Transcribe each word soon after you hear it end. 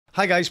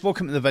Hi guys,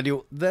 welcome to the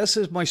video. This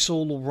is my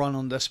solo run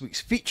on this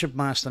week's featured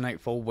Master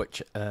Nightfall,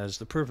 which is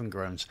the Proving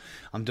Grounds.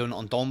 I'm doing it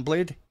on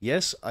Dawnblade.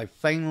 Yes, I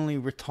finally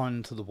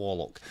returned to the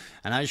Warlock.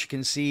 And as you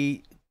can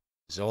see,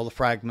 there's all the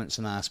fragments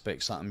and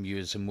aspects that I'm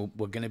using.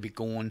 We're going to be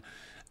going,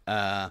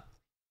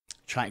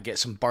 trying to get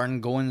some burn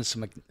going,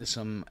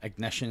 some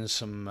ignition,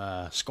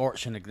 some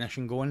scorch and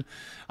ignition going.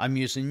 I'm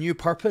using New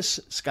Purpose,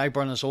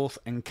 Skyburner's Oath,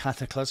 and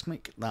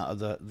Cataclysmic. That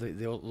are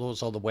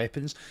those are the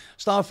weapons.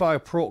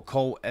 Starfire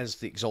Protocol is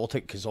the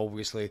exotic, because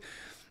obviously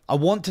I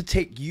want to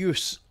take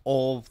use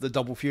of the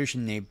double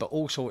fusion nade, but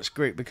also it's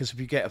great because if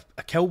you get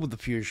a kill with the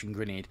fusion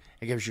grenade,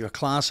 it gives you a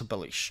class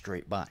ability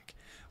straight back,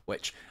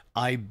 which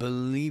I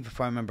believe,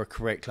 if I remember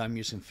correctly, I'm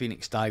using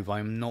Phoenix Dive.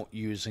 I'm not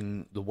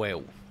using the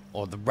Well,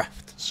 or the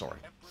Rift, sorry.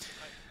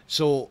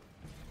 So,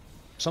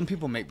 some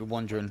people might be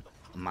wondering,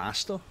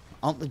 Master?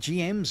 Aren't the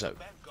GMs out?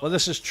 Well,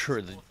 this is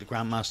true, the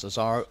Grandmasters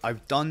are.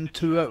 I've done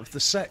 2 out of the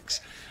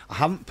 6. I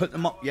haven't put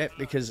them up yet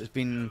because it's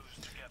been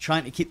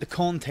trying to keep the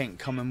content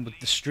coming with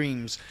the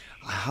streams.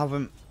 I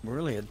haven't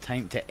really had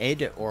time to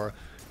edit or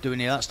do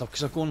any of that stuff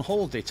because I go on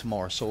holiday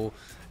tomorrow. So,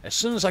 as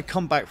soon as I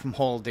come back from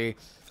holiday,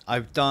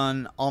 I've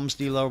done Arms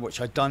Dealer,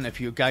 which I've done.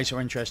 If you guys are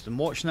interested in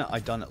watching it,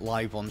 I've done it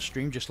live on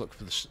stream. Just look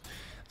for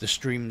the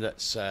stream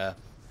that's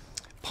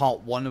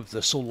part 1 of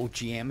the solo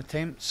GM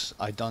attempts.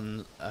 I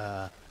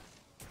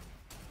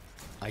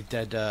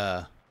did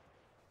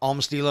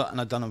Arms Dealer, and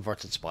I done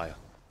Inverted Spire.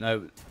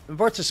 Now,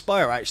 Inverted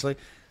Spire, actually,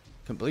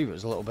 couldn't believe it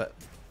was a little bit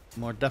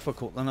more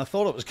difficult than I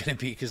thought it was going to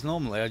be, because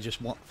normally I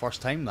just want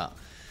first time that.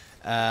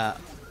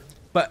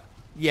 But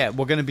yeah,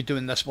 we're going to be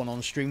doing this one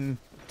on stream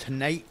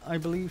tonight, I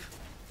believe.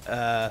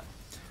 I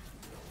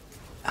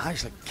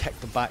actually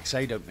kicked the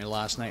backside out of me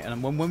last night,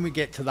 and when we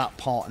get to that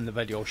part in the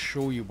video, I'll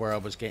show you where I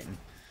was getting.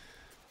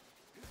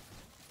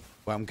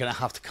 Well, I'm going to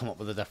have to come up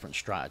with a different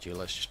strategy.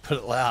 Let's just put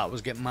it like that. I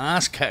was getting my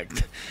ass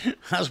kicked.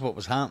 That's what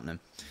was happening.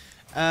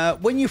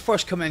 When you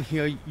first come in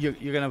here, you're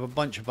going to have a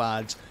bunch of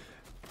ads.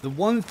 The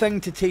one thing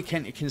to take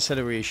into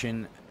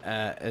consideration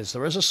is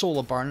there is a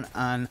solar burn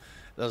and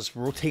there's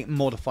rotating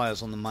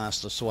modifiers on the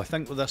Master. So I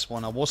think with this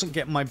one, I wasn't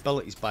getting my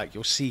abilities back.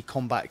 You'll see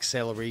combat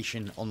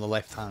acceleration on the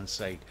left-hand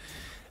side.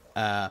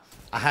 I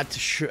had to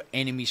shoot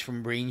enemies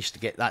from range to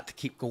get that to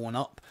keep going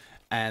up.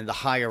 And the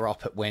higher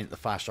up it went, the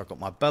faster I got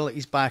my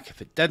abilities back.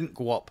 If it didn't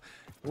go up,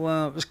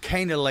 well, it was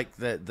kind of like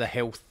the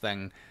health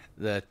thing,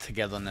 the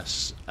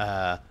togetherness,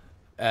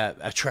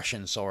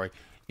 attrition, sorry.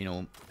 You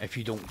know, if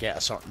you don't get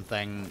a certain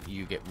thing,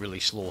 you get really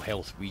slow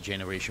health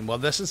regeneration. Well,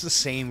 this is the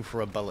same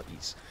for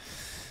abilities.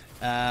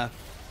 So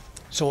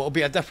it'll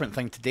be a different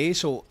thing today.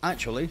 So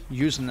actually,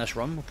 using this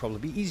run will probably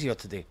be easier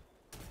today.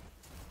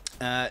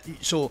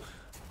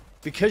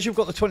 Because you've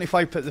got the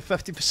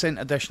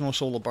 50% additional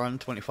solar burn,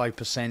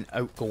 25%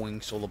 outgoing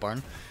solar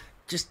burn,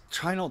 just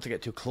try not to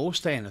get too close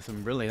to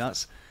anything, really.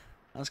 That's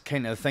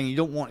kind of the thing. You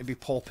don't want to be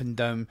popping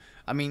down.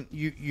 I mean,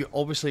 you're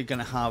obviously going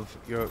to have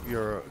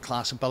your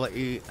class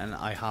ability, and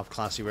I have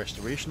Classy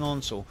Restoration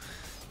on, so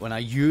when I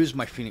use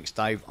my Phoenix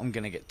Dive, I'm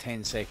going to get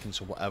 10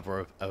 seconds or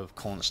whatever of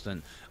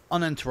constant,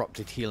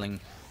 uninterrupted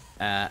healing,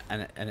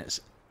 and it's,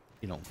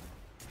 you know,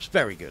 it's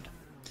very good.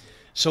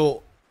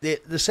 So,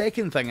 the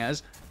second thing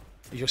is,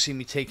 you'll see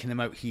me taking them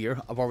out here.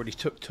 I've already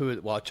took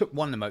 2. Well, I took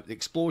 1 of them out. The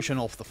explosion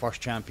off the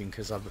first champion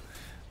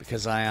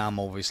because I am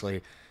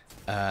obviously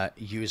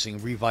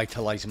using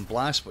Revitalizing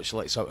Blast, which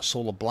lets out a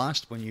solar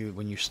blast when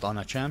you stun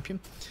a champion.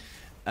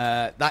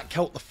 That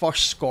killed the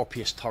first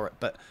Scorpius turret,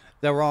 but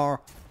there are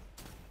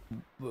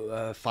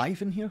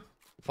 5 in here.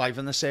 5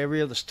 in this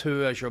area. There's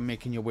 2 as you're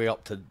making your way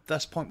up to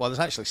this point. Well, there's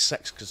actually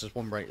 6 because there's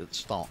 1 right at the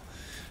start.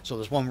 So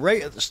there's 1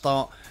 right at the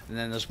start, and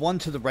then there's 1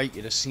 to the right.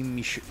 You'd have seen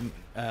me shooting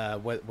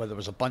where there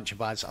was a bunch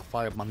of ads that I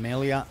fired my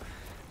melee at.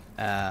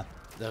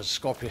 There's a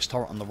Scorpius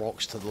turret on the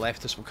rocks to the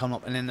left. This will come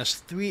up, and then there's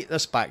 3 at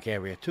this back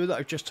area. 2 that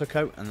I just took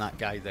out, and that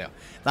guy there.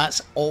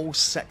 That's all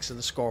 6 of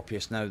the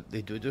Scorpius. Now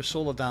they do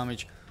solar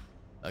damage.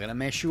 They're gonna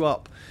mess you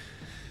up.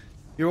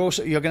 You're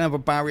gonna have a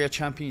barrier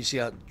champion. You see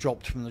that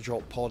dropped from the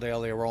drop pod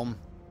earlier on.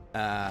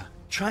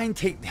 Try and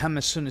take him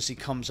as soon as he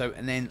comes out,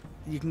 and then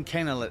you can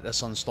kind of let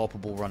this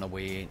unstoppable run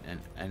away,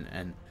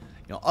 and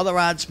you know, other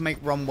ads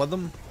might run with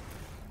them,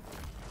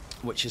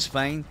 which is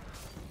fine.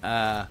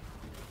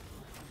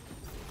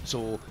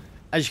 So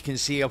as you can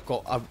see,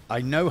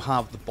 I now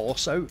have the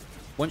boss out.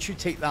 Once you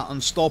take that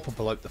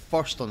unstoppable out, the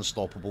first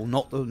unstoppable,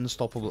 not the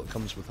unstoppable that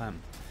comes with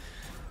him,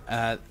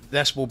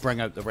 this will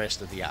bring out the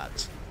rest of the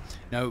ads.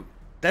 Now,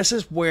 this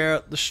is where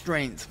the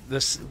strength,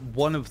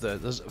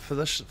 for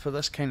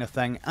this kind of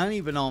thing, and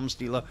even Arms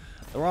Dealer,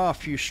 there are a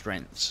few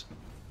strengths.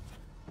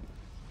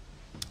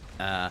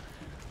 I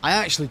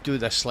actually do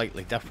this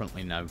slightly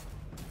differently now.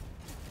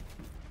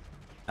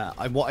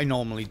 What I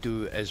normally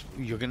do is,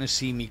 you're going to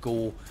see me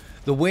go,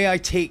 the way I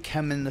take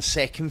him in the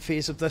second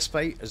phase of this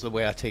fight is the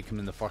way I take him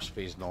in the first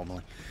phase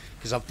normally,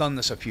 because I've done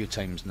this a few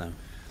times now.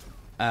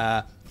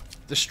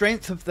 The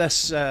strength of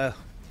this is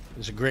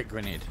a great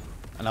grenade.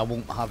 And I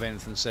won't have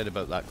anything said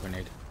about that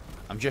grenade.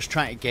 I'm just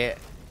trying to get...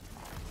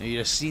 Now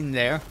you've seen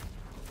there.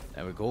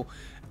 There we go.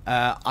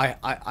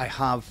 I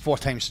have 4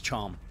 times the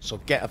charm. So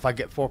if I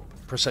get 4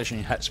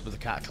 precision hits with the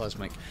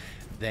cataclysmic,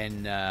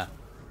 then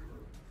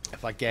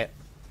if I get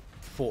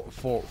four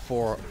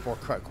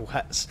critical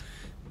hits,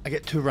 I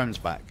get 2 rounds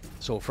back.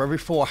 So for every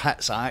 4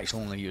 hits, I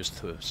actually only use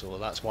 2. So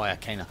that's why I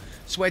kind of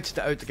sweated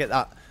it out to get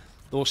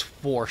those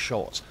 4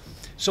 shots.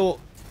 So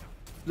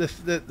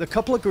the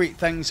couple of great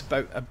things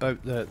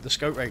about the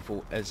scout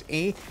rifle is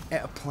it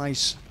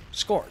applies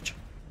scorch.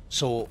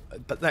 So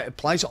but that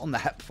applies it on the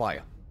hip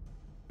fire.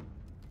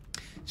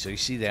 So you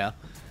see there.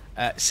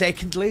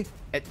 Secondly,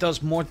 it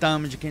does more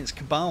damage against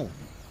Cabal.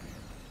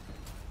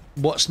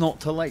 What's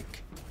not to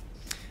like?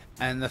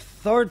 And the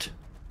third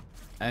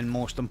and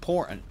most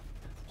important,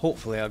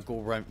 hopefully I'll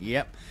go around,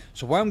 yep.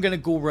 So where I'm going to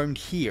go around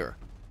here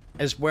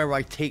is where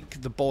I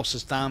take the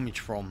boss's damage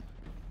from.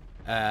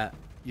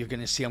 You're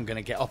going to see I'm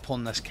going to get up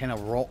on this kind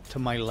of rock to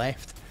my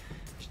left.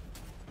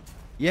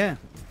 Yeah,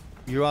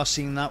 you are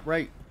seeing that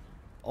right.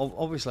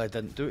 Obviously I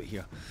didn't do it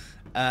here.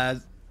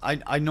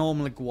 I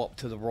normally go up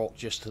to the rock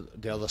just to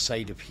the other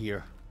side of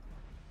here.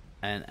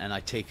 And I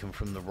take him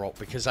from the rock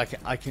because I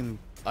can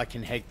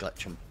head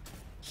glitch him.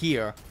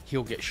 Here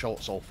he'll get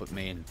shots off at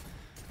me and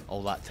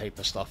all that type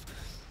of stuff.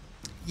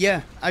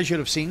 Yeah, as you'd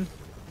have seen,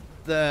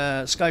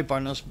 the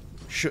Skyburners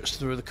shoots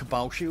through the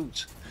Cabal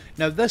shields.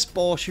 Now this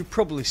boss, you've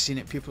probably seen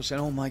it, people saying,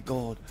 oh my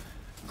god,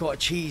 got a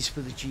cheese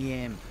for the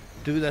GM,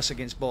 do this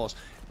against boss.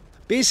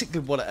 Basically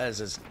what it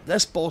is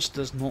this boss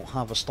does not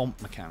have a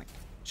stomp mechanic.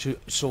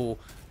 So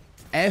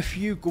if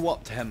you go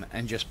up to him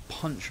and just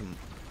punch him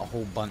a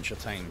whole bunch of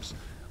times,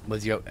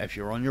 if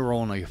you're on your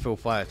own or your full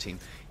fire team,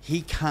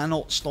 he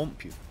cannot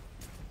stomp you.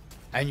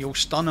 And you'll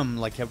stun him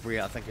like every,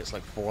 I think it's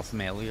like 4th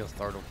melee or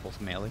 3rd or 4th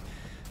melee.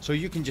 So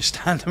you can just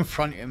stand in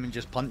front of him and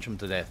just punch him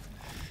to death.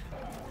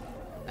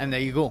 And there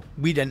you go.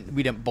 We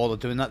didn't bother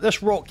doing that.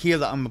 This rock here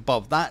that I'm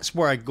above, that's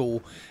where I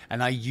go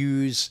and I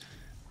use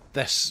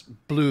this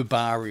blue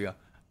barrier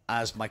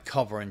as my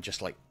cover and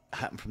just like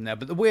hit him from there.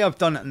 But the way I've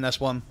done it in this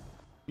one,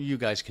 you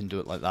guys can do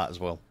it like that as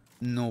well.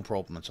 No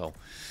problem at all.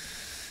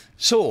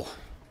 So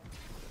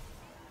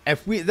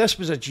if this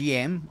was a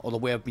GM, or the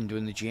way I've been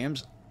doing the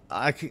GMs,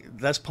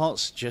 this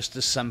part's just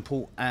as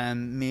simple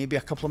and maybe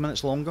a couple of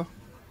minutes longer,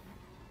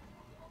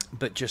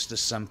 but just as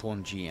simple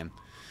on GM.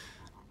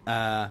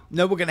 Now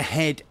we're going to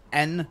head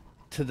in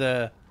to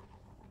the,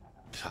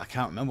 I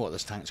can't remember what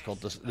this tank's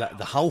called, the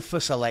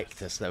Halphus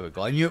Electus. There we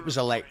go. I knew it was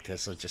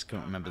Electus, I just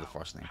couldn't remember the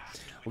first name.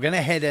 We're going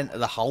to head into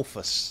the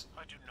Halphus,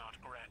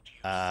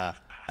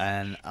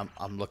 and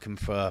I'm looking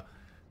for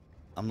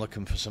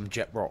some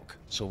jet rock.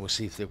 So we'll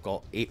see if they've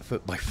got 8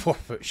 foot by 4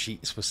 foot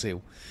sheets for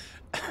sale.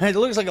 It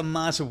looks like a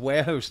massive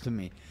warehouse to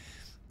me.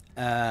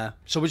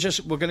 So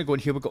we're going to go in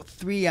here. We've got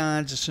 3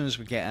 ads. As soon as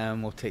we get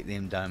in, we'll take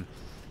them down.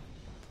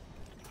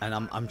 And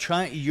I'm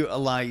trying to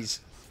utilize,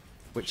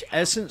 which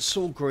isn't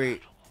so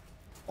great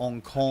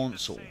on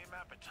console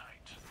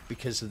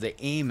because of the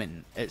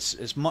aiming.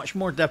 It's much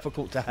more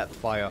difficult to hit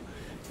fire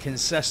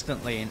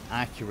consistently and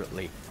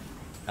accurately.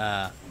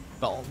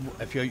 But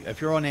if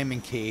you're on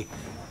M&K,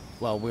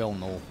 well, we all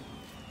know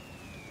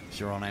if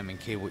you're on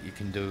M&K what you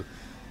can do.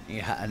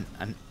 You can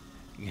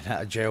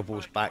hit a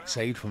jailbow's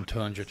backside from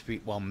 200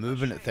 feet while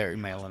moving at 30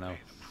 miles an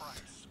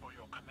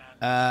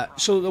hour.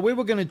 So the way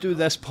we're going to do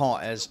this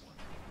part is,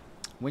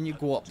 when you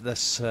go up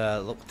this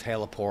little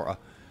teleporter,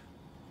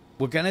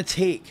 we're going to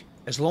take,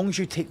 as long as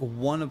you take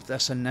one of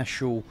this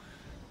initial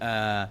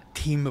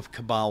team of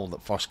Cabal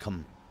that first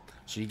come.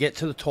 So you get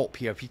to the top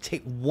here, if you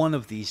take one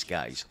of these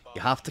guys,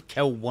 you have to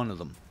kill one of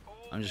them.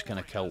 I'm just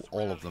going to kill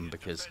all of them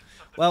because,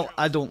 well,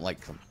 I don't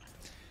like them.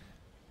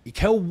 You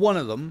kill one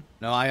of them.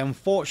 Now, I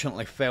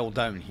unfortunately fell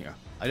down here.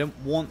 I didn't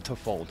want to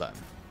fall down.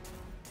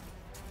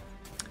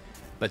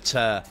 But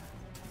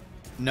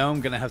now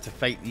I'm going to have to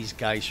fight these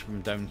guys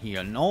from down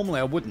here. Normally,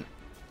 I wouldn't.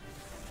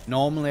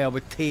 Normally, I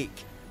would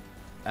take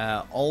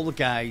all the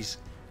guys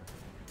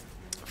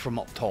from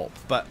up top.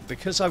 But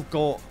because I've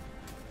got...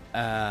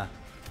 I'm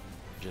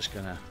just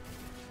going to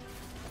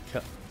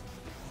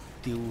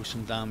deal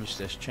some damage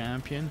to this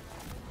champion.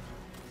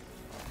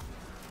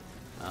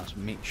 Let's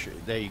make sure.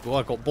 There you go.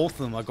 I got both of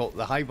them. I got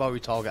the high value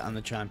target and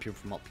the champion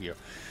from up here.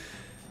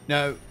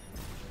 Now,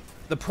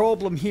 the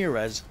problem here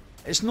is,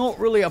 it's not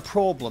really a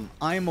problem.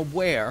 I'm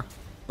aware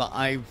that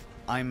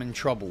I'm in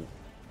trouble,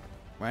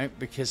 right?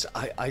 Because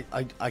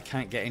I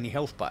can't get any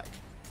health back.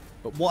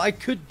 But what I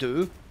could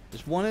do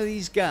is one of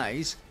these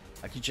guys,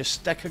 I could just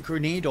stick a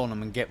grenade on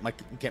him and get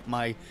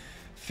my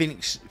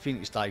Phoenix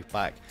dive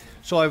back.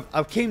 So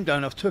I've came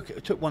down. I've took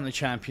one of the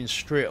champions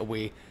straight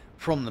away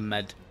from the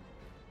mid.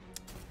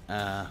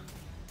 And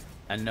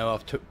now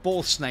I've took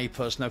both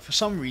snipers. Now for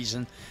some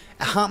reason,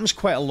 it happens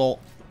quite a lot.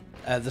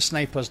 The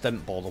snipers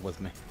didn't bother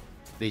with me.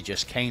 They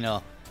just kind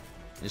of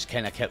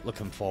kept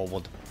looking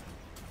forward.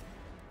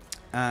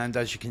 And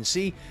as you can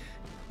see,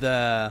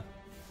 the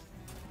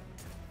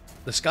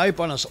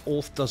Skyburner's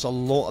Oath does a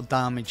lot of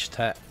damage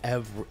to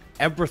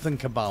everything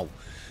Cabal.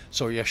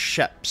 So your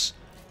ships,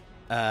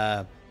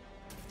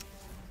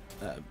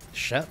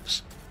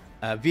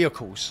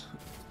 vehicles,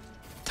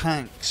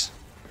 tanks,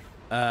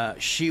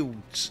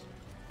 shields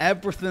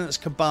everything that's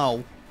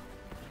Cabal,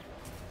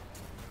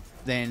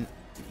 then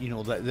you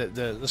know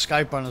the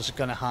Skyburners are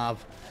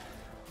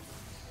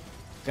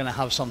gonna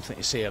have something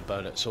to say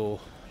about it. So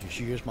just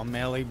use my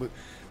melee. But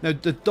now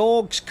the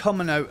dogs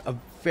coming out are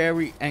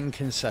very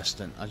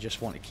inconsistent. I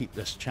just want to keep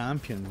this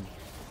champion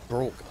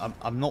broke.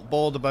 I'm not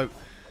bothered about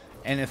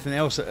anything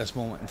else at this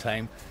moment in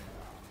time.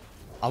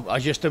 I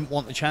just didn't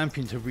want the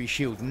champion to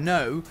reshield.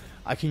 Now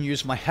I can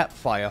use my hip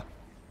fire,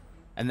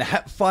 and the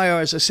hip fire,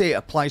 as I say,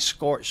 applies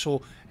scorch,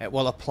 so it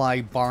will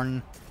apply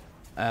burn,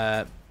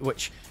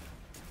 which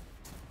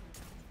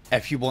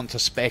if you want to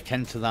spec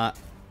into that,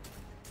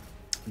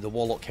 the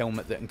Warlock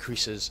helmet that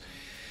increases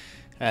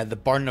the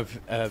burn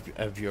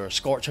of your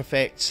scorch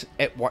effects,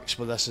 it works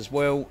with this as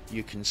well.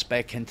 You can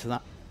spec into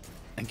that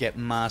and get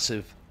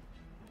massive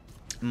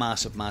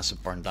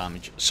burn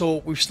damage. So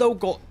we've still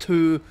got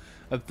two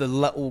of the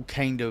little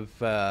kind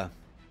of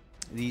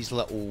these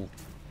little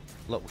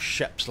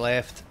ships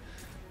left.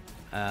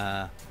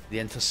 The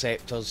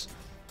interceptors.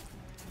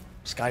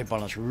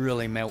 Skyburners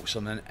really melts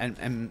them,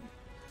 and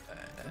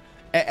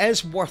it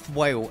is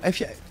worthwhile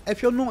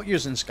if you're not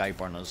using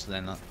Skyburners,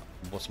 then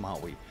what's the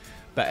matter with you?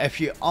 But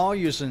if you are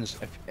using,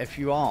 if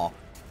you're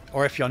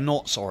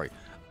not, sorry,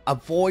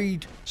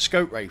 avoid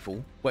Scout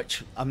Rifle,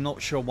 which I'm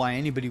not sure why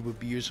anybody would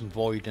be using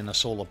Void in a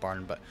solar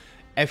burn, but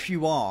if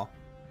you are,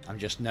 I'm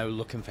just now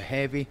looking for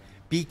heavy.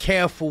 Be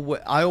careful.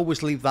 I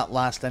always leave that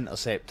last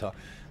interceptor,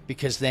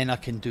 because then I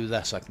can do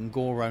this. I can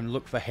go around,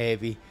 look for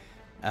heavy.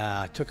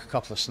 I took a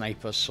couple of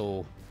snipers,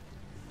 so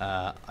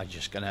I'm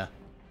just gonna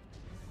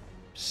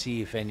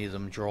see if any of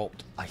them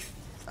dropped. I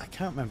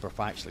can't remember if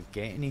I actually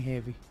get any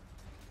heavy.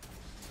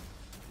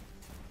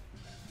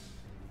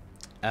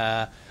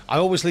 I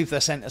always leave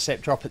this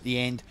interceptor up at the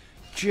end,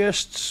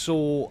 just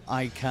so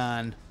I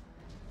can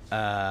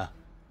have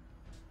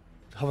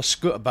a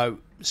scoot about,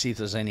 see if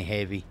there's any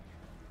heavy.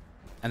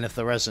 And if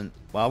there isn't,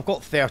 well, I've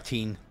got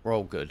 13. We're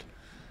all good.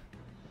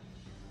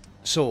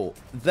 So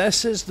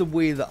this is the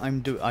way that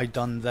I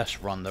done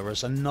this run. There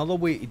is another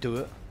way to do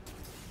it.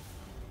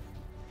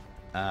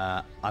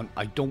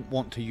 I don't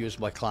want to use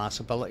my class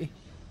ability,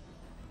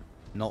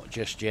 not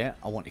just yet.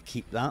 I want to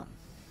keep that.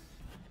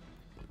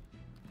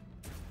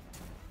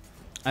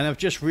 And I've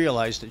just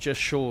realised, it just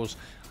shows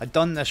I've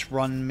done this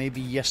run maybe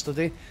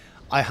yesterday.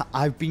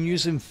 I've been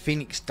using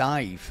Phoenix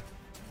Dive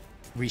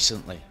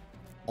recently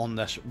on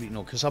this, you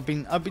know, because I've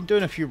been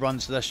doing a few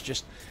runs of this,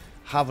 just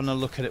having a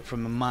look at it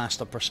from a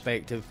master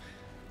perspective.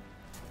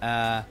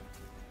 I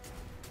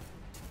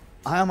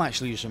am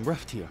actually using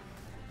Rift here.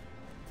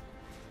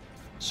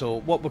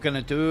 So what we're going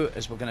to do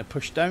is we're going to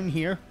push down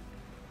here.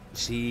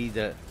 See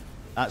that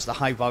that's the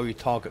high value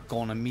target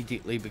gone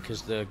immediately,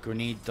 because the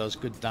grenade does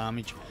good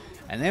damage.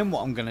 And then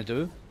what I'm going to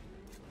do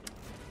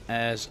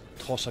is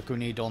toss a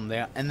grenade on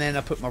there, and then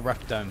I put my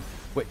Rift down,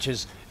 which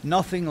is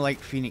nothing like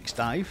Phoenix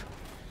Dive.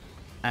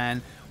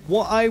 And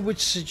what I would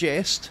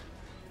suggest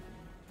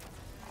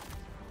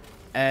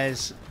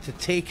is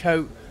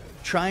to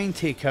try and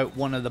take out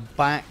one of the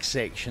back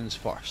sections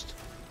first.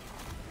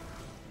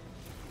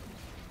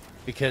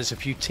 Because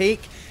if you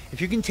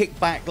can take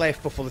back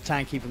left before the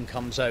tank even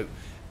comes out,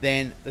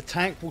 then the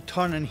tank will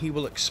turn and he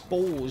will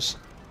expose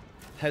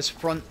his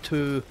front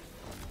to,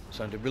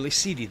 sounded really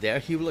seedy there,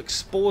 he will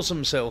expose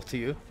himself to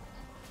you.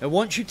 Now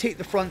once you take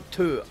the front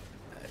two,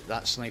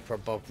 that sniper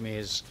above me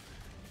is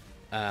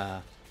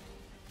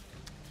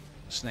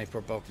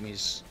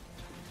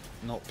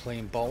not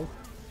playing ball.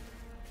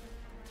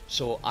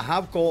 So I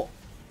have got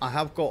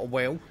a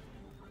well.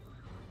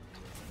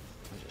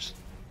 I'll just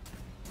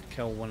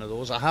kill one of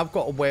those. I have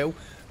got a well.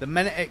 The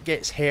minute it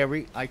gets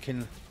hairy, I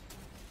can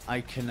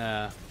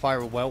fire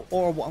a well.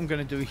 Or what I'm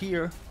going to do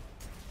here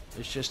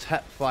is just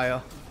hit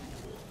fire.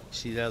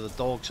 See there, the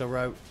dogs are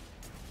out.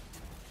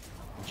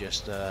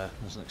 Just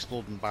there's an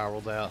exploding barrel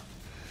there.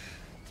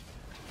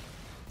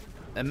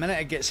 The minute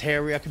it gets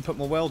hairy, I can put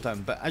my well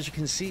down. But as you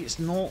can see, it's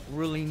not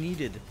really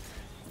needed.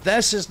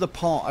 This is the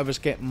part I was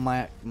getting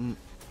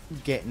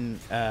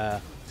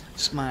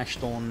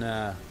smashed on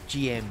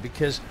GM,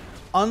 because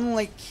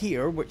unlike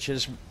here, which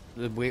is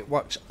the way it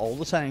works all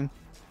the time,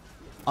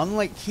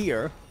 unlike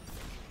here,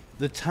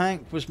 the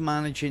tank was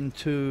managing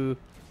to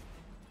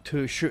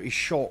shoot his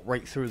shot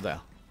right through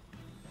there,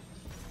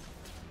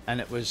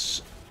 and it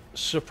was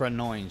super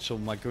annoying. So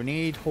my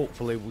grenade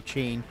hopefully will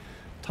chain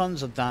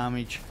tons of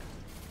damage.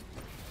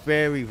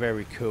 Very,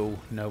 very cool.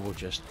 Now we'll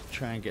just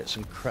try and get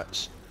some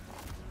crits,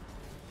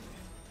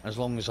 as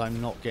long as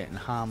I'm not getting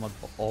hammered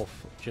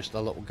off just a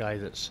little guy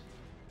that's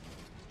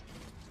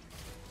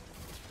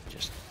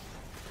just...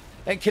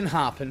 It can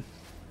happen.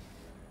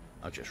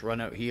 I'll just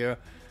run out here,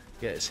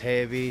 get his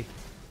heavy.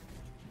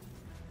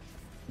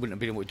 Wouldn't have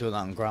been able to do that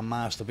on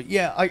Grandmaster. But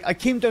yeah, I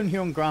came down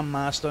here on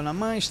Grandmaster and I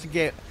managed to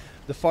get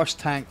the first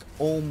tank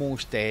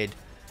almost dead,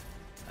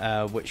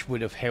 which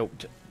would have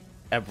helped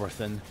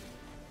everything.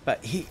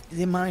 But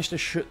they managed to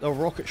shoot the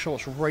rocket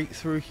shots right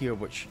through here,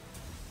 which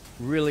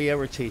really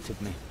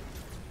irritated me,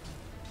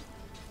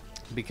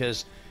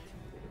 because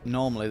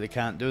normally they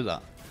can't do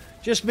that.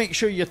 Just make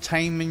sure you're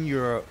timing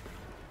your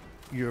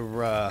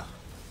your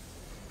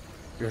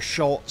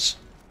shots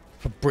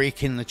for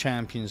breaking the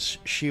champion's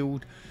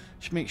shield.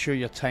 Just make sure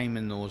you're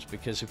timing those,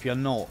 because if you're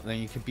not, then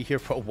you could be here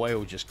for a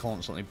while just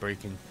constantly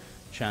breaking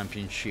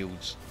champion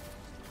shields.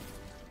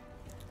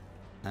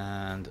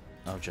 And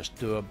I'll just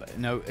do a bit.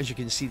 Now, as you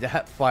can see, the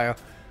hip fire,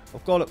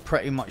 I've got it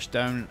pretty much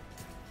down,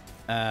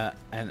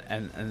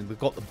 and we've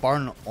got the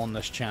burn on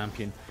this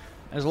champion.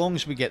 As long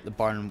as we get the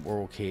burn,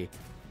 we're okay.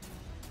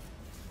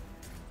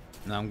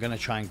 Now I'm going to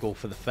try and go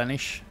for the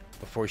finish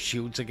before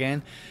shields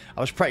again.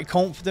 I was pretty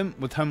confident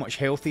with how much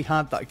health he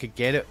had that I could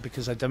get it,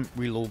 because I didn't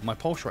reload my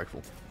pulse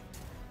rifle.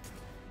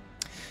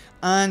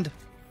 And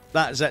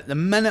that's it. The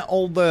minute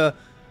all the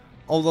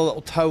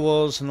little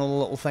towers and all the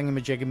little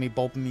thingamajigamy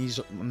bobmies,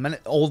 the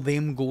minute all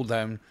them go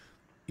down,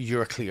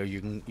 you're clear.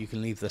 You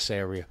can leave this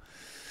area.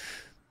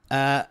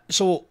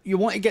 So you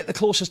want to get the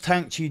closest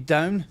tank to you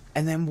down,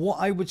 and then what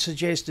I would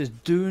suggest is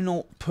do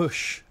not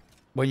push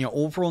when you're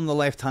over on the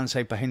left hand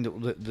side behind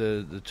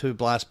the two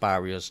blast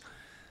barriers.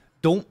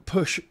 Don't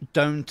push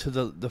down to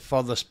the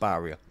furthest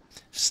barrier.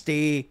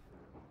 Stay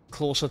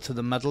closer to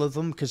the middle of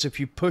them, because if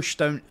you push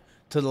down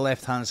to the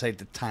left hand side,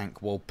 the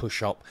tank will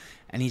push up.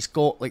 And he's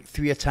got like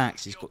 3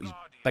 attacks. He's got his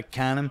big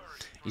cannon,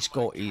 he's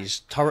got his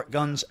turret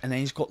guns, and then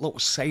he's got little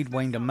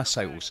sidewinder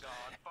missiles.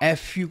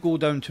 If you go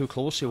down too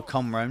close, he'll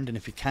come round, and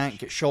if he can't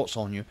get shots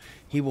on you,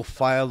 he will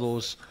fire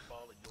those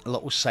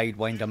little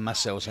sidewinder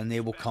missiles, and they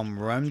will come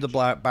round the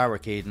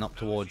barricade and up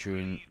towards you.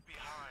 And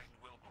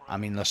I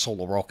mean, they're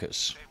solar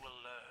rockets.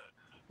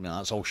 I mean,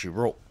 that's all she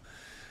wrote.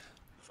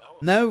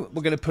 Now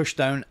we're going to push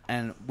down,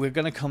 and we're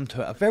going to come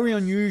to a very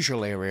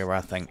unusual area.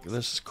 I think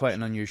this is quite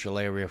an unusual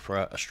area for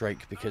a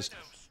strike, because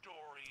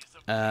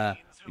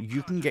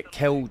you can get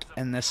killed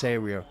in this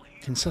area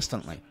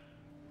consistently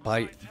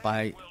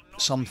by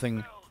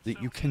something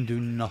that you can do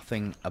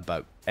nothing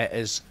about. It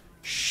is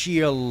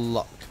sheer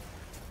luck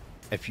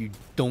if you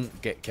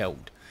don't get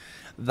killed.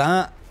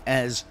 That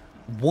is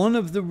one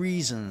of the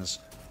reasons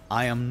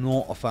I am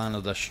not a fan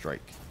of this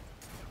strike.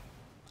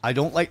 I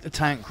don't like the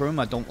tank room.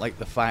 I don't like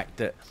the fact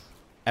that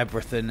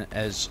everything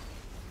is,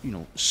 you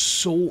know,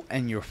 so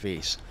in your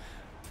face.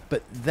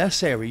 But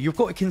this area, you've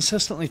got to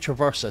consistently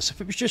traverse this.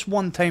 If it was just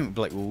one time, it would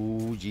be like,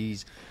 oh,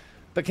 jeez.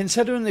 But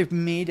considering they've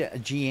made it a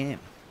GM,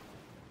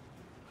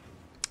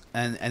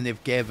 and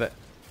they've gave it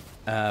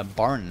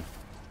burn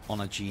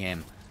on a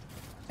GM,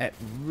 it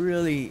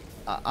really,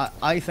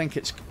 I think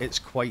it's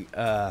quite,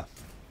 I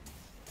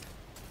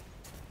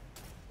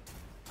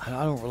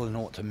don't really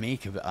know what to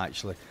make of it,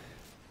 actually.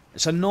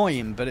 It's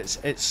annoying, but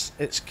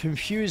it's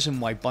confusing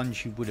why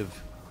Bungie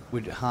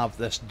would have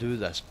this do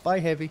this. Bye,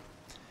 Heavy.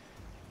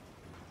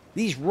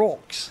 These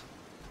rocks,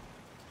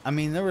 I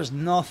mean, there is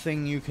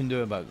nothing you can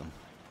do about them.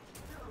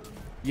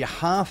 You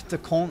have to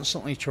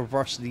constantly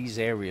traverse these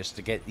areas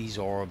to get these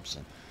orbs.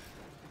 And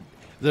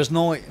there's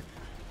no...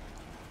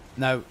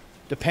 Now,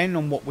 depending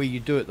on what way you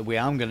do it, the way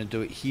I'm going to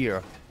do it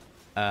here,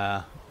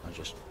 I'll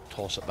just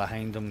toss it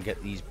behind them,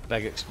 get these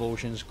big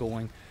explosions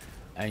going.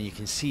 And you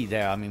can see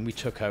there, I mean, we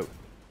took out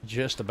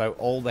just about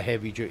all the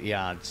heavy duty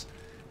ads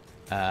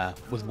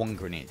with one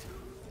grenade.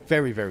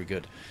 Very, very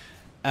good.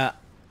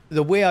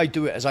 The way I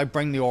do it is I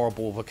bring the orb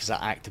over, because that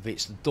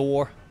activates the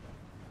door.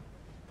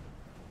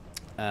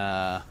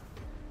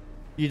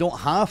 You don't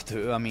have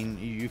to. I mean,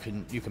 you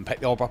can pick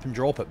the orb up and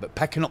drop it, but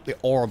picking up the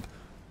orb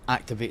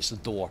activates the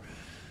door.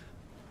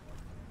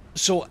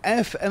 So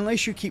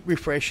unless you keep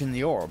refreshing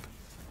the orb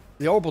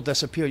will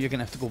disappear. You're going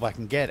to have to go back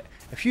and get it.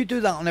 If you do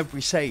that on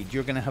every side,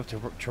 you're going to have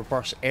to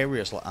traverse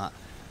areas like that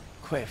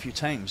quite a few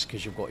times,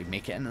 because you've got to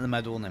make it into the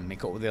middle and then make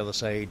it over the other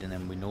side, and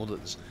then we know that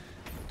there's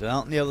do that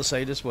on the other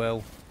side as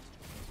well.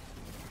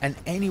 And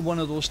any one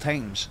of those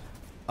times,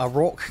 a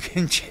rock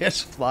can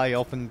just fly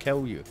up and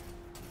kill you.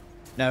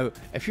 Now,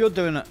 if you're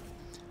doing it,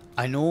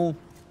 I know,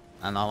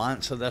 and I'll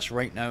answer this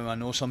right now, I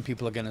know some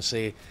people are going to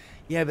say,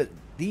 yeah, but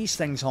these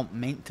things aren't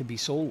meant to be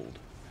sold.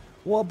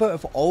 What about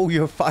if all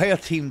your fire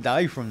team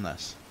die from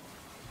this?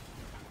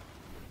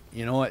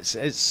 You know, I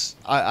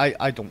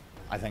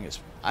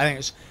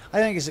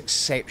think it's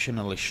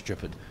exceptionally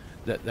stupid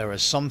that there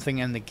is something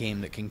in the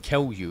game that can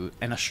kill you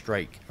in a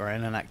strike or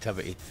in an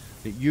activity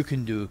that you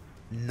can do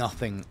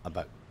nothing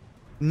about.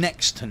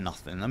 Next to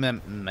nothing. I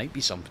mean, there might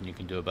be something you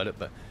can do about it,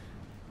 but,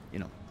 you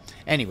know.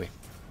 Anyway,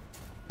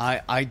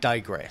 I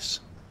digress.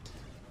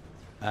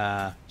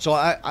 So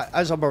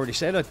as I've already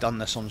said, I've done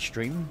this on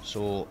stream.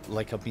 So,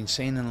 like I've been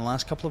saying in the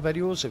last couple of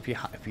videos, if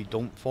you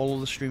don't follow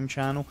the stream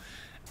channel,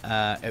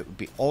 it would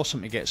be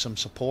awesome to get some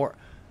support.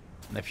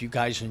 And if you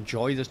guys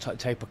enjoy the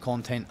type of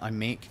content I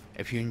make,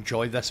 if you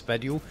enjoy this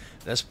video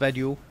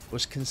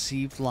was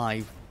conceived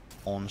live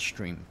on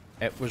stream.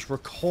 It was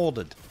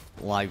recorded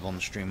live on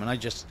stream, and I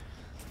just,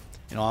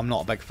 you know, I'm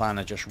not a big fan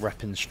of just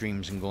ripping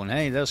streams and going,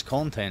 hey, there's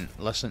content,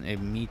 listen to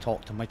me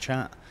talk to my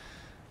chat,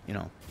 you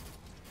know.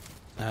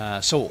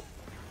 So,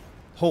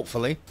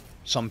 hopefully,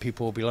 some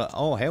people will be like,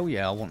 oh, hell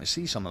yeah, I want to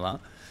see some of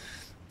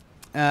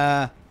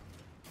that.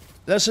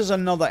 This is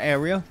another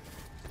area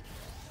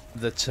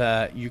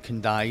that you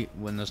can die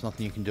when there's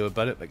nothing you can do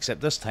about it,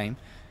 except this time,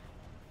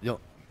 you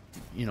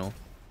know,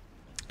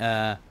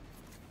 now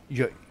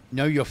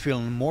you're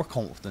feeling more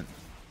confident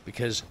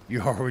because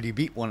you already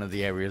beat one of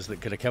the areas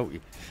that could have killed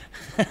you.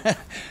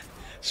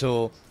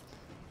 So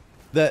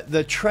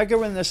the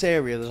trigger in this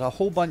area, there's a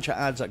whole bunch of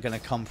ads that are going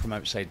to come from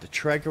outside. The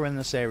trigger in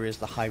this area is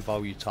the high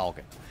value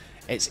target.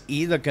 It's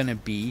either going to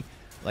be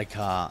like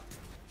a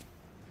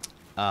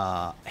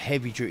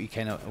heavy duty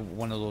kind of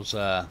one of those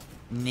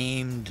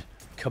named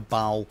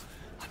Cabal.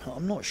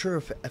 I'm not sure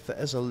if it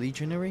is a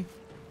legionary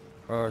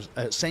or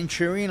a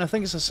centurion. I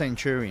think it's a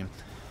centurion.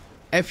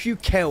 If you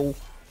kill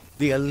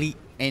the elite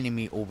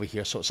enemy over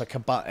here, so it's a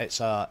Cabal, it's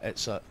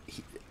a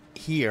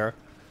here.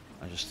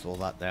 I just throw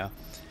that there.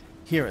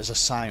 Here is a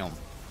Scion.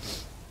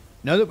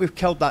 Now that we've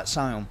killed that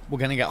Scion, we're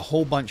going to get a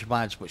whole bunch of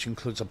ads, which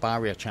includes a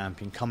barrier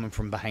champion coming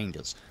from behind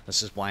us.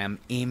 This is why I'm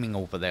aiming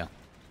over there.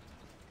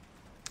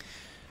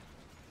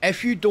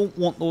 If you don't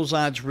want those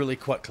ads really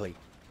quickly,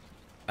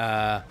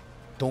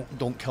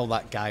 don't kill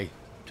that guy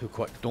too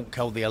quick. Don't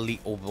kill the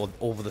elite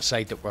over the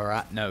side that we're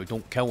at now.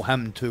 Don't kill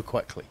him too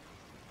quickly.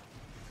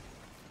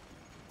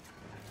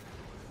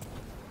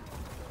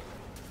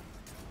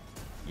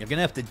 You're going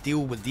to have to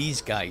deal with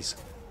these guys.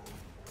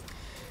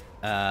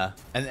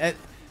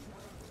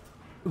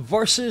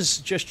 Versus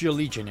just your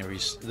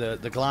legionaries,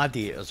 the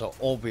gladiators are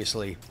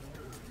obviously...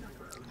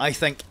 I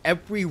think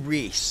every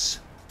race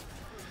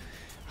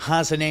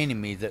has an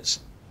enemy that's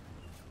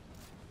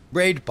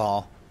red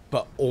bar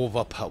but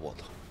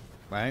overpowered,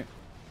 right?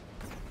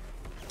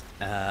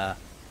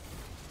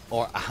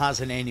 Or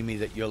has an enemy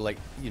that you're like,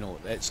 you know,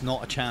 it's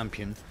not a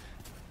champion,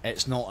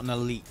 it's not an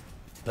elite,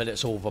 but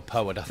it's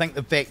overpowered. I think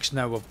the Vex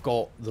now have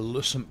got the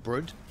Lucent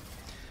Brood.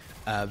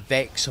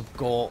 Vex have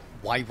got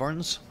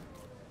Wyverns.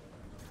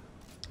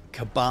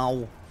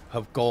 Cabal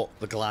have got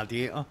the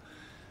Gladiator.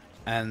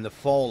 And the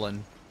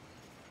Fallen...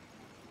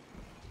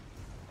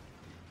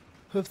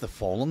 Who have the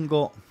Fallen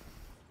got?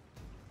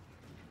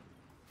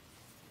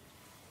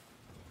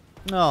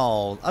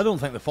 No, I don't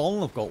think the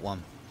Fallen have got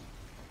one.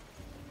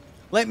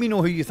 Let me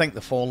know who you think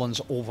the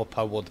Fallen's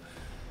overpowered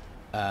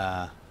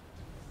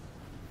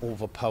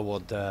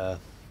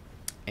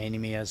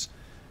enemy is.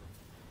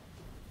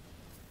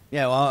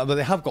 Yeah, well, but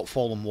they have got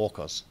Fallen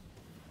Walkers.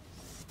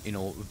 You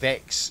know,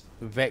 Vex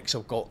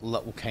have got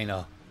little kind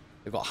of...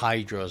 They've got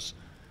Hydras.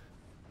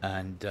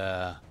 And,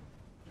 but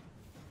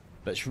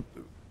it's...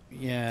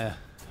 Yeah...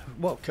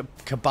 Well,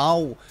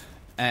 Cabal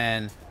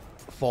and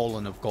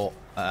Fallen have got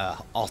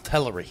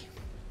artillery.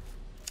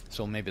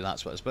 So maybe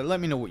that's what it is. But let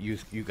me know what you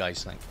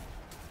guys think.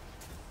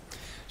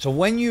 So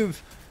when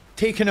you've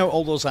taken out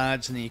all those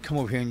ads and then you come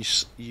over here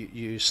and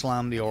you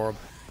slam the orb,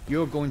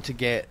 you're going to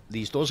get...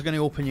 These doors are going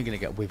to open, you're going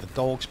to get a wave of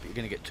dogs, but you're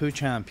going to get 2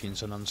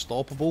 champions, an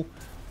unstoppable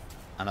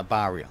and a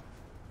barrier.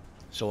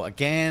 So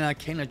again, I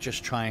kind of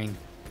just try and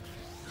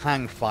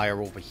hang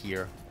fire over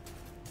here.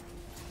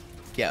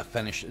 Get a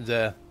finish.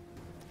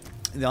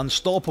 The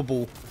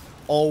unstoppable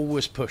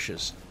always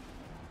pushes.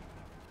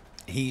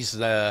 He's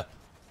the...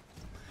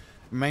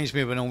 Reminds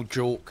me of an old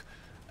joke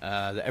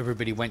that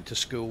everybody went to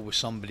school with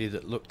somebody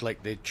that looked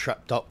like they'd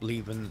tripped up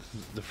leaving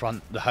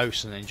the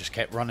house and then just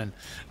kept running.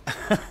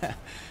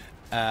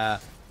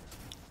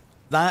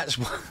 That's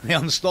what the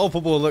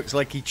unstoppable looks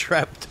like. He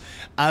tripped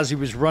as he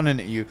was running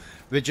at you.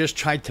 They just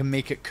tried to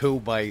make it cool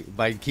by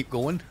keep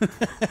going.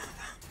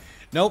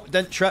 Nope,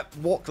 didn't trip.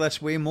 Walk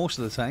this way most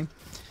of the time.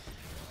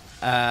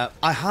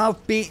 I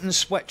have bait and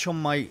switch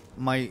on my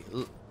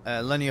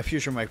linear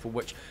fusion rifle,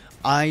 which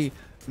I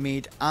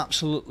made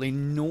absolutely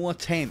no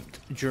attempt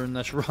during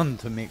this run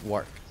to make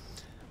work.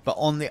 But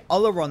on the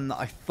other run that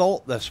I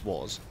thought this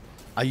was,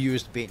 I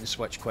used bait and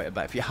switch quite a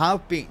bit. If you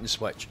have bait and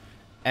switch,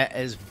 it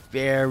is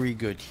very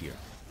good here.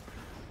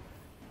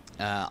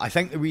 I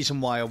think the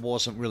reason why I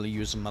wasn't really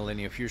using my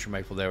linear fusion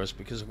rifle there is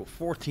because I've got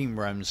 14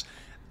 rounds.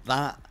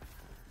 That,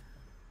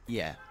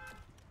 yeah.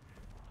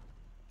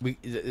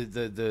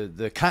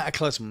 The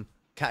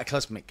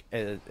cataclysmic,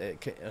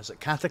 is it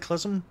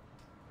cataclysm?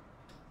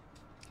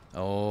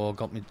 Oh,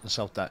 got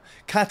myself that.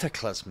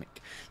 Cataclysmic.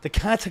 The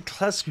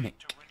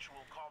cataclysmic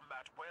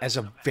is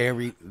a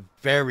very,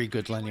 very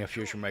good linear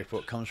fusion rifle.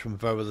 It comes from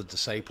Vow of the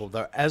Disciple.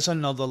 There is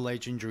another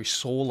legendary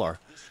solar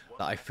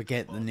that I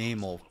forget the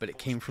name of, but it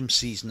came from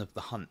Season of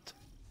the Hunt.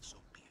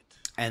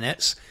 And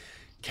it's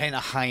kind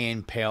of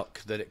high-end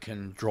perk that it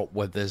can drop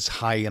with is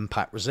high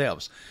impact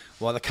reserves.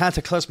 Well, the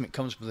cataclysmic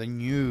comes with a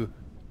new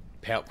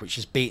perk, which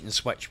is bait and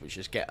switch, which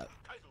is get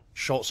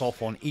shots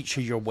off on each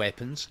of your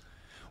weapons.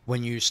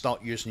 When you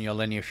start using your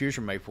linear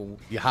fusion rifle,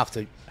 you have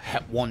to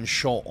hit one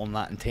shot on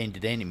that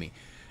intended enemy.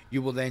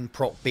 You will then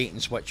proc bait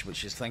and switch,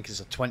 which I think is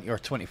a 20 or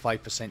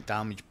 25%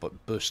 damage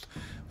but boost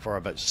for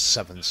about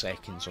 7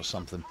 seconds or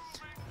something.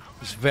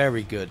 It's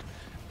very good.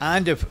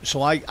 And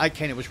I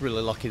kind of was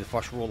really lucky. The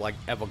first roll I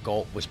ever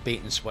got was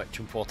bait and switch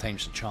and 4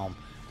 times the charm,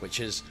 which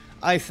is,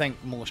 I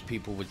think most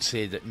people would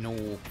say that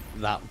know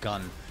that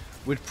gun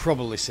would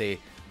probably say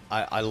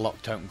I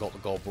lucked out and got the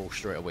gold roll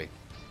straight away.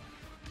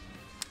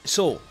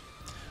 So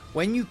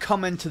when you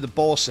come into the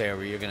boss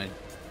area, you're gonna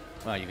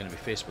be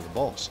faced with the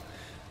boss.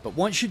 But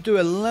once you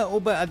do a little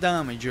bit of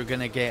damage, you're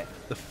gonna get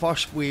the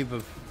first wave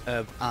of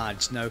of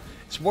adds. Now,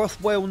 it's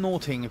worthwhile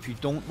noting, if you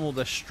don't know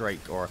this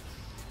strike, or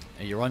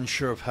you're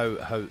unsure of how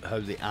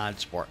the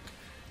adds work,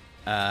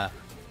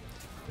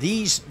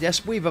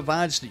 this wave of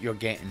adds that you're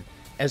getting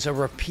is a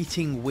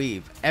repeating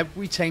wave.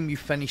 Every time you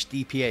finish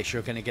DPS,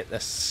 you're going to get the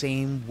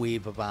same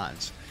wave of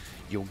adds.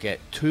 You'll get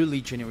 2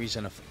 legionaries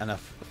and a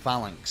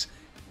phalanx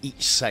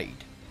each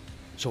side.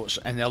 So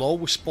and they'll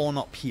always spawn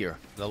up here.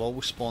 They'll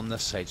always spawn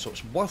this side. So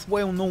it's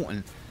worthwhile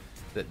noting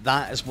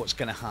that is what's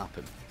going to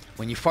happen.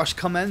 When you first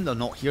come in, they're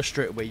not here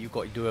straight away. You've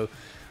got to do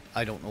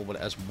I don't know what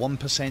it is,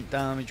 1%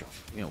 damage, or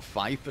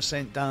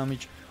 5%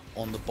 damage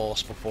on the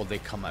boss before they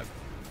come out.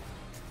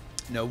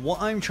 Now,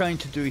 what I'm trying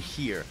to do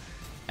here,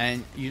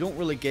 and you don't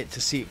really get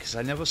to see it because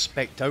I never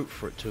spec'd out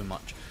for it too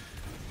much,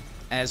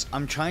 is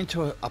I'm trying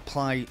to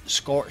apply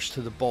Scorch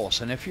to the boss.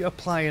 And if you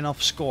apply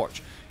enough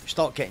Scorch, you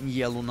start getting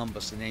yellow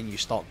numbers, and then you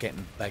start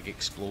getting big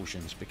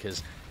explosions,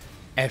 because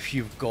if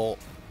you've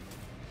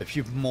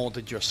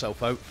modded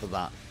yourself out for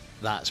that,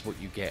 that's what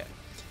you get.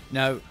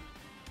 Now,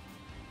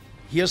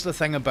 here's the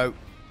thing about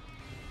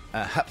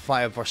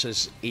Hipfire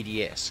versus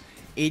ADS.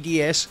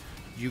 ADS,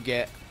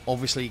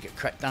 obviously you get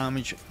crit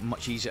damage,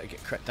 much easier to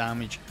get crit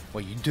damage.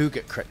 Well, you do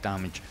get crit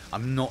damage.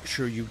 I'm not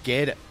sure you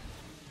get it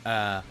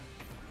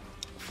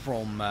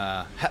from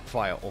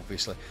Hipfire,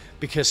 obviously,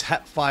 because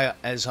Hipfire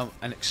is an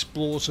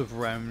explosive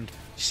round.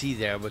 See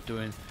there, we're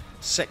doing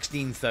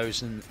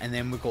 16,000, and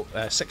then we've got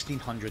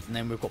 1,600, and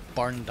then we've got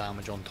burn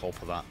damage on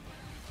top of that.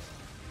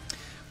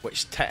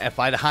 Which, if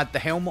I'd had the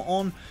helmet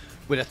on,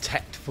 would have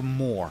ticked for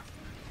more.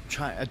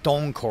 A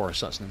Dawn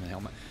Chorus, that's the name of the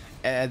helmet.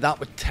 That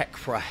would tick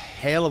for a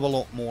hell of a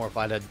lot more if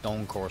I'd had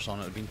Dawn Chorus on.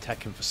 It would have been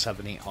ticking for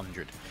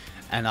 700-800,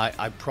 and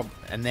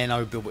and then I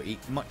would be able to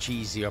eat much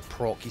easier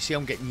proc. You see,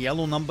 I'm getting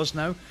yellow numbers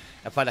now.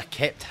 If I'd have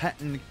kept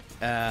hitting,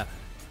 the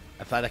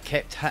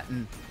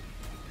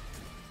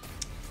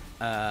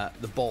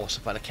boss,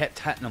 if I'd have kept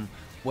hitting him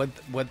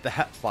with the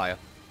Hipfire,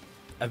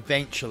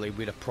 eventually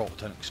we'd have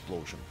procced an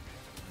explosion.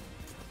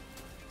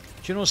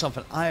 Do you know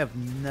something? I have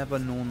never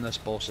known this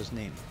boss's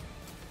name.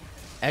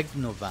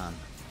 Ignovan.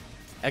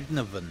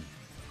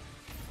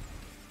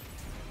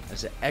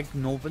 Is it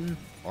Ignovan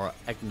or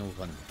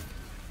Ignovan?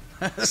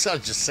 So I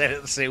just said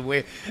it the same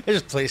way. I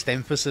just placed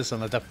emphasis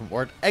on a different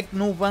word.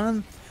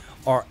 Ignovan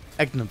or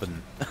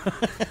Ignovan.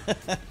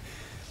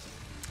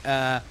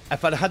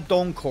 If I'd had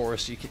Dawn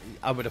Chorus,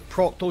 I would have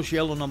procced those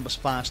yellow numbers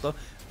faster,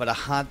 but I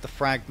had the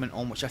fragment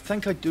on, which I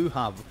think I do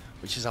have,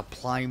 which is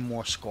apply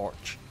more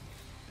Scorch.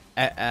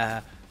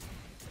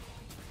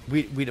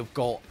 We'd have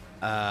got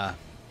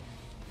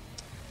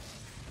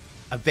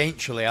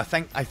eventually. I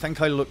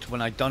think I looked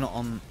when I done it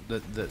on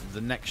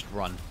the next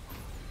run.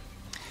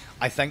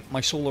 I think my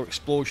solar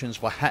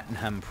explosions were hitting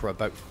him for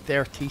about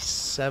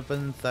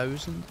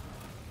 37,000.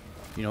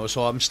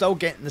 So I'm still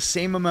getting the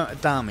same amount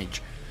of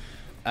damage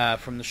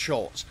from the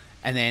shots,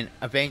 and then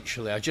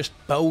eventually I just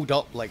build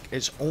up, like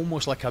it's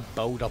almost like I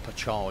build up a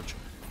charge,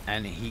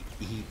 and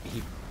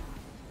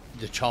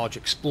the charge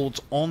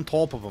explodes on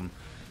top of him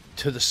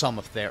to the sum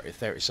of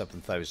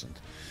 37,000.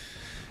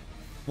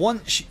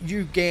 Once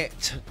you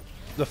get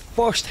the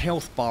first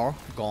health bar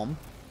gone,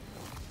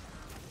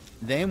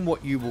 then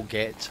what you will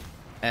get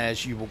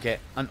is you will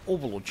get an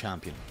Overload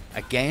Champion.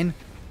 Again,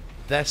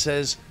 this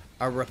is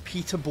a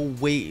repeatable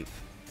wave.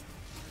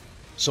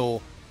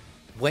 So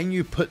when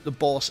you put the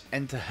boss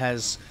into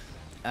his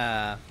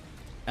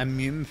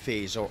immune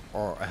phase, or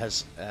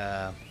his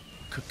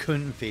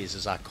cocoon phase,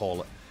 as I call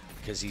it,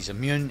 because he's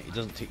immune, he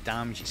doesn't take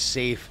damage, he's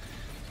safe,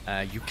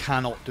 you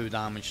cannot do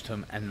damage to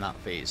him in that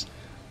phase.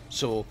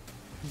 So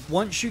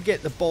once you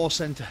get the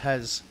boss into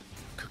his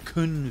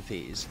cocoon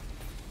phase,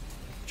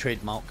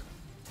 trademark,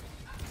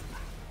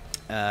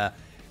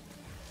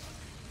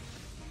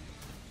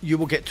 you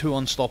will get 2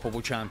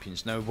 unstoppable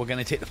champions. Now we're going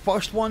to take the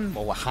first one,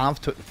 well, we have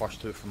took the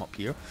first 2 from up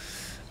here.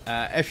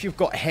 If you've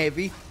got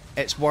heavy,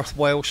 it's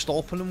worthwhile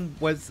stopping them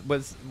with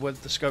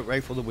the scout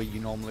rifle the way you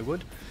normally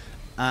would.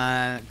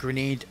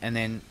 Grenade, and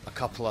then a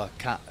couple of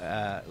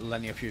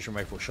linear fusion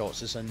rifle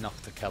shots is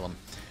enough to kill him.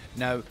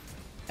 Now,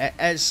 it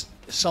is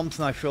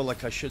something I feel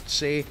like I should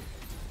say.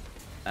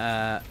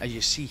 As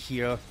you see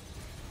here,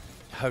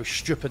 how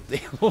stupid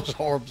those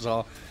orbs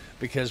are,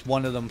 because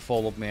one of them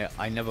followed me.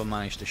 I never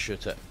managed to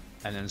shoot it,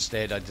 and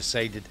instead I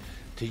decided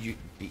to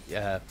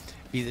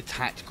be the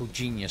tactical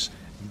genius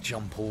and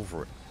jump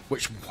over it,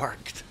 which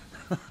worked.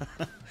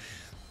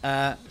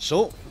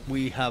 So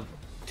we've now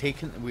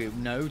taken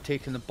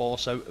the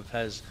boss out of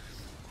his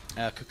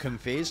cocoon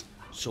phase,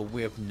 so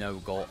we have now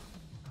got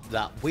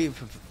that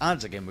wave of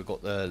adds again. We've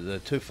got the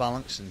 2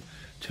 phalanx and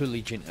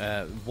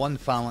 1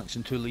 phalanx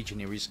and 2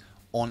 legionaries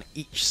on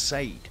each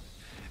side.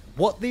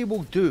 What they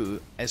will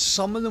do is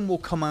some of them will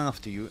come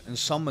after you, and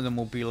some of them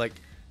will be like,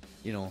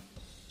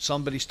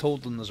 somebody's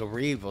told them there's a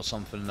rave or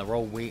something, and they're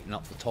all waiting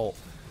up the top.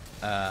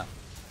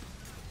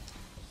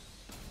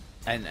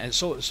 And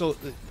so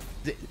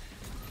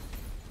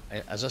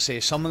as I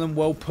say, some of them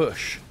will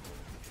push,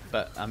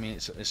 but I mean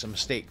it's a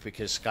mistake,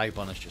 because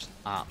Skyburner just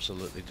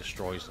absolutely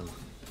destroys them.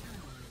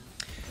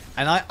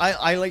 And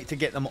I like to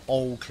get them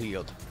all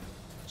cleared.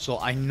 so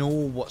I know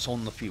what's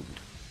on the field.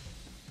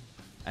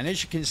 And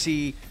as you can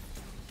see,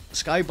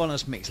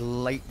 Skyburners makes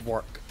light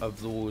work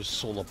of those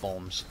solar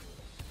bombs.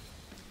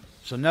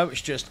 So now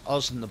it's just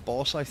us and the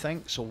boss, I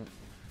think. So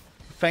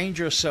find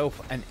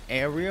yourself an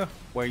area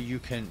where you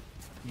can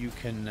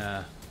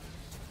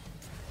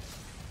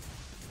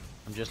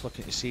I'm just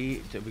looking to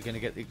see, are we going to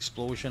get the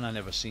explosion? I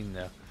never seen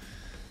there.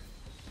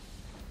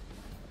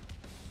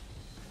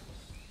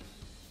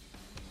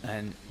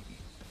 And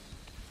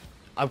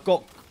I've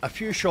got a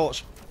few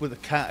shots with the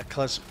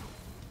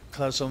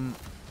Cataclysm.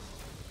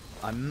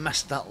 I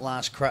missed that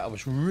last crit. I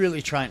was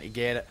really trying to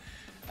get it,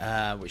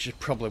 which is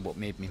probably what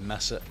made me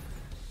miss it.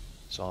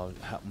 So I'll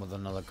hit him with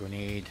another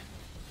grenade.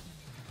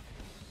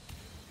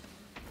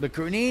 The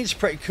grenade's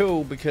pretty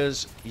cool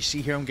because you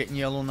see here I'm getting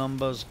yellow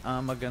numbers.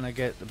 Am I gonna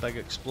get the big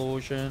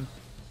explosion?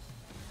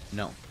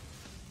 No.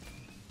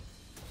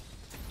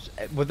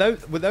 Without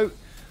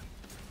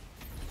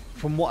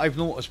from what I've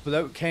noticed,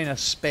 without kind of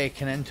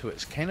specking into it,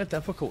 it's kind of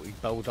difficult to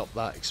build up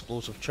that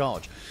explosive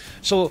charge.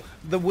 So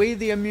the way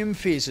the immune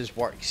phases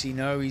work, see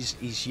now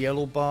he's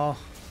yellow bar.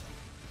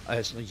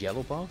 It's not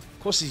yellow bar. Of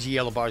course he's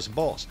yellow bar as a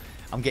boss.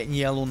 I'm getting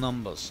yellow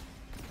numbers.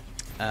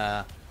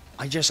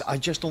 I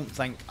just don't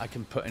think I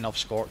can put enough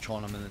scorch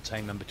on him in the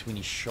time in between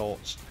his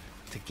shots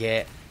to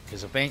get,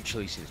 because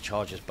eventually, see the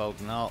charge is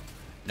building up.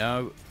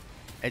 No,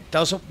 it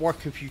doesn't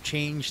work if you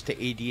change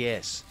to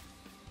ADS.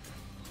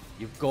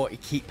 You've got to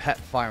keep hip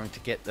firing to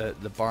get the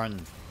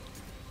burn.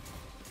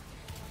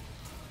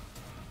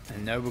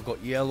 And now we've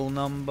got yellow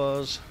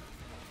numbers.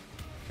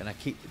 Can I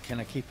keep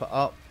it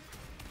up?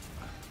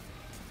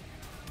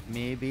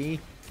 Maybe.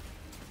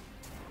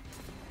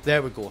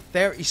 There we go,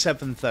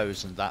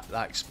 37,000 that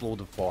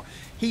exploded for.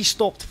 He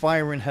stopped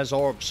firing his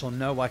orb, so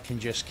now I can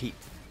just keep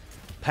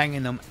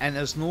pinging them, and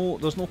there's no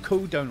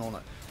cooldown on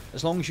it.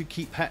 As long as you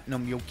keep hitting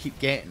them, you'll keep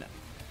getting it.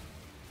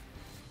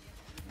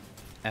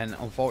 And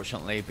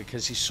unfortunately,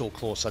 because he's so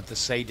close, I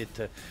decided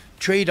to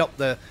trade up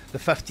the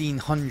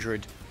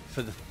 1500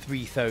 for the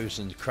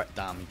 3000 crit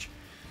damage.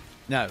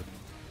 Now,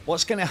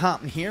 what's going to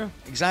happen here?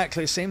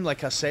 Exactly the same,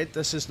 like I said,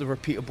 this is the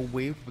repeatable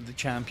wave with the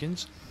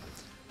champions.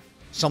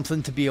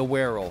 Something to be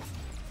aware of.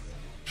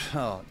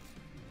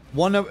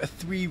 1 out of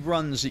 3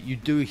 runs that you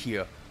do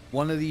here,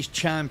 one of these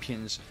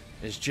champions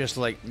is just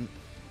like,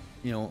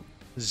 you know,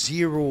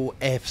 0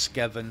 F's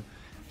given.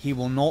 He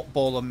will not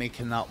bother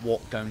making that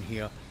walk down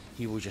here.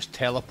 He will just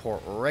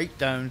teleport right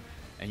down,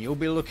 and you'll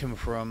be looking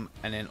for him,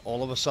 and then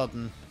all of a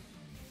sudden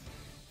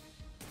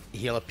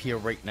he'll appear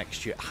right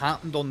next to you. It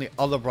happened on the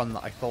other run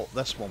that I thought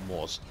this one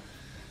was,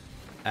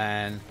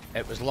 and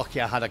it was lucky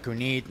I had a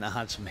grenade and I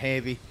had some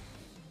heavy,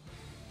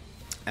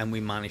 and we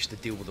managed to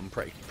deal with them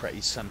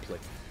pretty simply.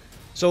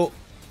 So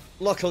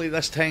luckily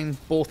this time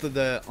both of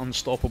the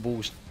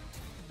unstoppables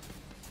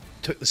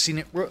took the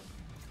scenic route.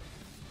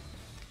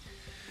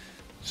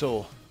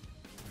 So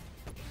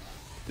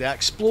the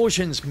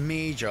explosion's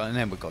major, and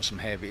then we've got some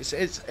heavy.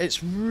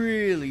 It's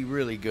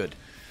really good.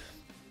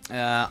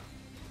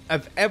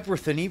 Of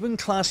everything, even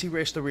classy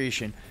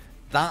restoration,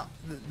 that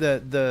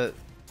the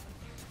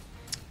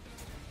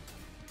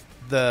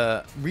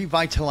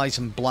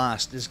revitalizing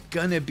blast is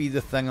gonna be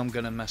the thing I'm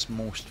gonna miss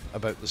most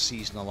about the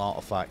seasonal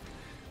artifact,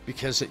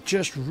 because it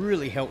just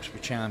really helps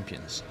with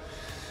champions.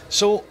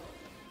 So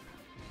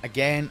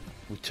again,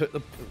 we took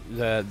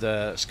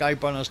the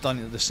Skyburner's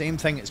done the same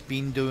thing it's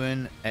been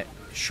doing. It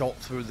shot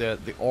through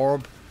the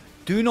orb.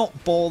 Do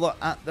not bother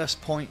at this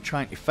point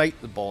trying to fight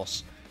the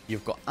boss.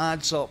 You've got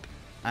ads up,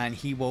 and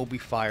he will be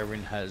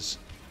firing his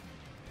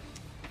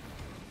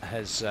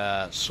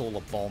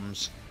solar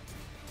bombs.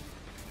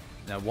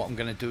 Now what I'm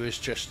going to do is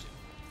just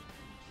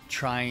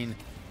try and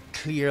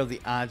clear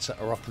the ads that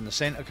are up in the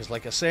center, because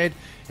like I said,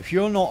 if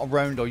you're not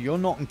around or you're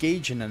not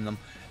engaging in them,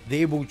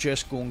 they will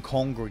just go and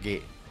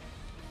congregate.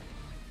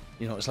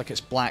 You know, it's like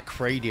it's Black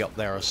Friday up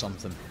there or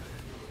something.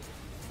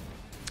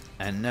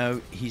 And now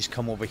he's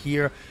come over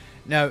here.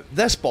 Now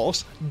this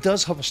boss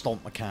does have a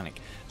stomp mechanic,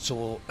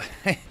 so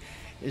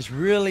it's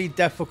really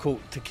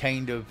difficult to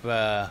kind of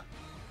I'm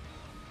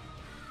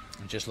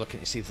just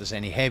looking to see if there's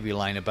any heavy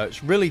line about.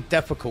 It's really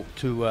difficult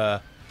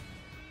to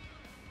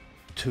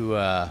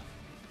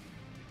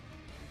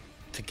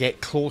get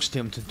close to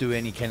him to do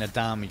any kind of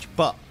damage,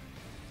 but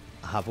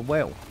I have a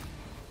well.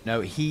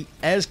 Now he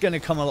is going to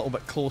come a little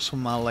bit close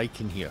from my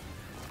liking here,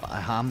 but I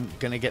am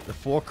going to get the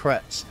 4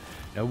 crits.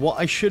 Now what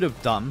I should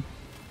have done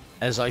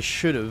is I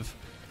should have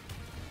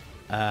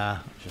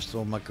just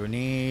thrown my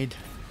grenade,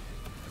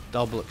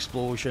 double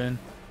explosion.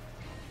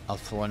 I'll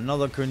throw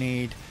another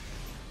grenade,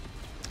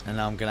 and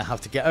now I'm going to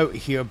have to get out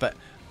of here, but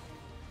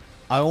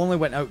I only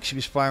went out because he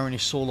was firing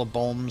his solar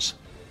bombs.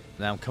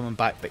 Now I'm coming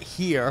back, but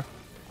here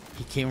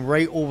he came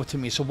right over to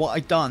me. So what I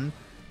done,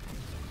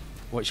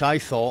 which I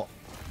thought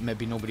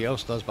maybe nobody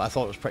else does, but I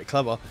thought it was pretty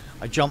clever,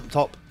 I jumped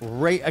up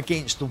right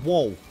against the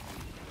wall,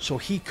 so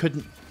he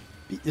couldn't,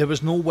 there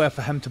was nowhere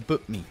for him to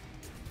boot me.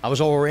 I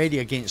was already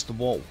against the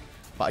wall,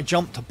 but I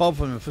jumped above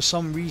him, and for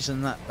some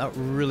reason that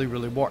really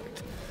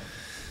worked.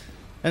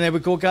 And there we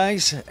go,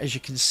 guys. As you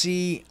can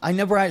see, I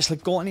never actually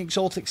got any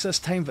exotics this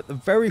time, but the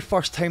very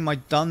first time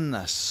I'd done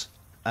this,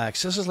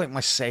 because this is like my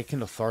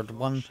second or third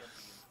one,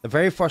 the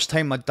very first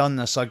time I'd done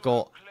this, I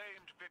got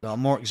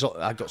more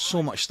exotic. I got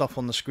so much stuff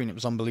on the screen, it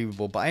was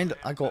unbelievable. But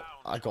I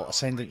got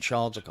Ascendant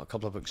Shards, I got a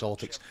couple of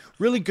exotics.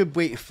 Really good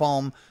way to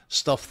farm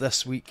stuff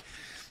this week.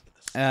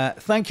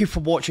 Thank you for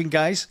watching,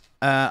 guys.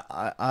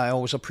 I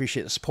always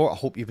appreciate the support. I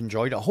hope you've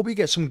enjoyed it. I hope you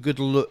get some good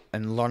loot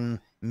and learn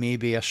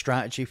maybe a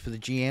strategy for the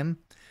GM.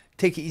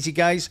 Take it easy,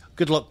 guys.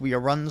 Good luck with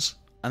your runs,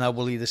 and I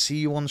will either see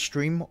you on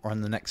stream or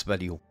in the next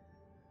video.